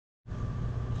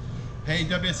Hey,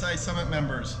 WSIA Summit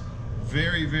members,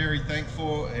 very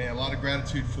thankful and a lot of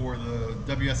gratitude for the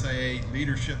WSIA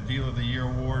Leadership Deal of the Year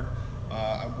Award.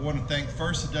 I want to thank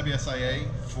first the WSIA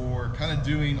for kind of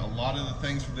doing a lot of the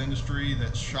things for the industry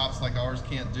that shops like ours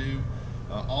can't do.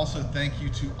 Also, thank you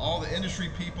to all the industry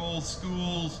people,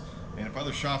 schools, and if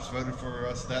other shops voted for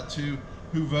us, that too,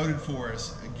 who voted for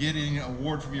us. Getting an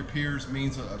award from your peers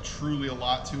means truly a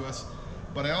lot to us.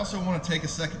 But I also want to take a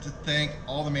second to thank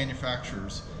all the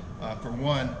manufacturers. For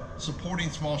one,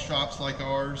 supporting small shops like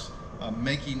ours,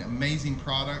 making amazing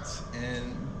products,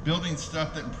 and building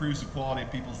stuff that improves the quality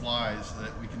of people's lives that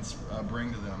we can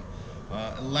bring to them.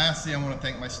 And lastly, I want to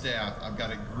thank my staff. I've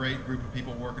got a great group of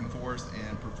people working for us,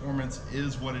 and performance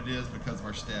is what it is because of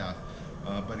our staff.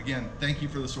 But again, thank you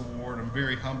for this award. I'm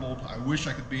very humbled. I wish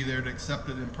I could be there to accept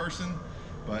it in person,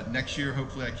 but next year,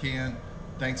 hopefully I can.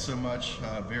 Thanks so much.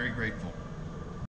 Very grateful.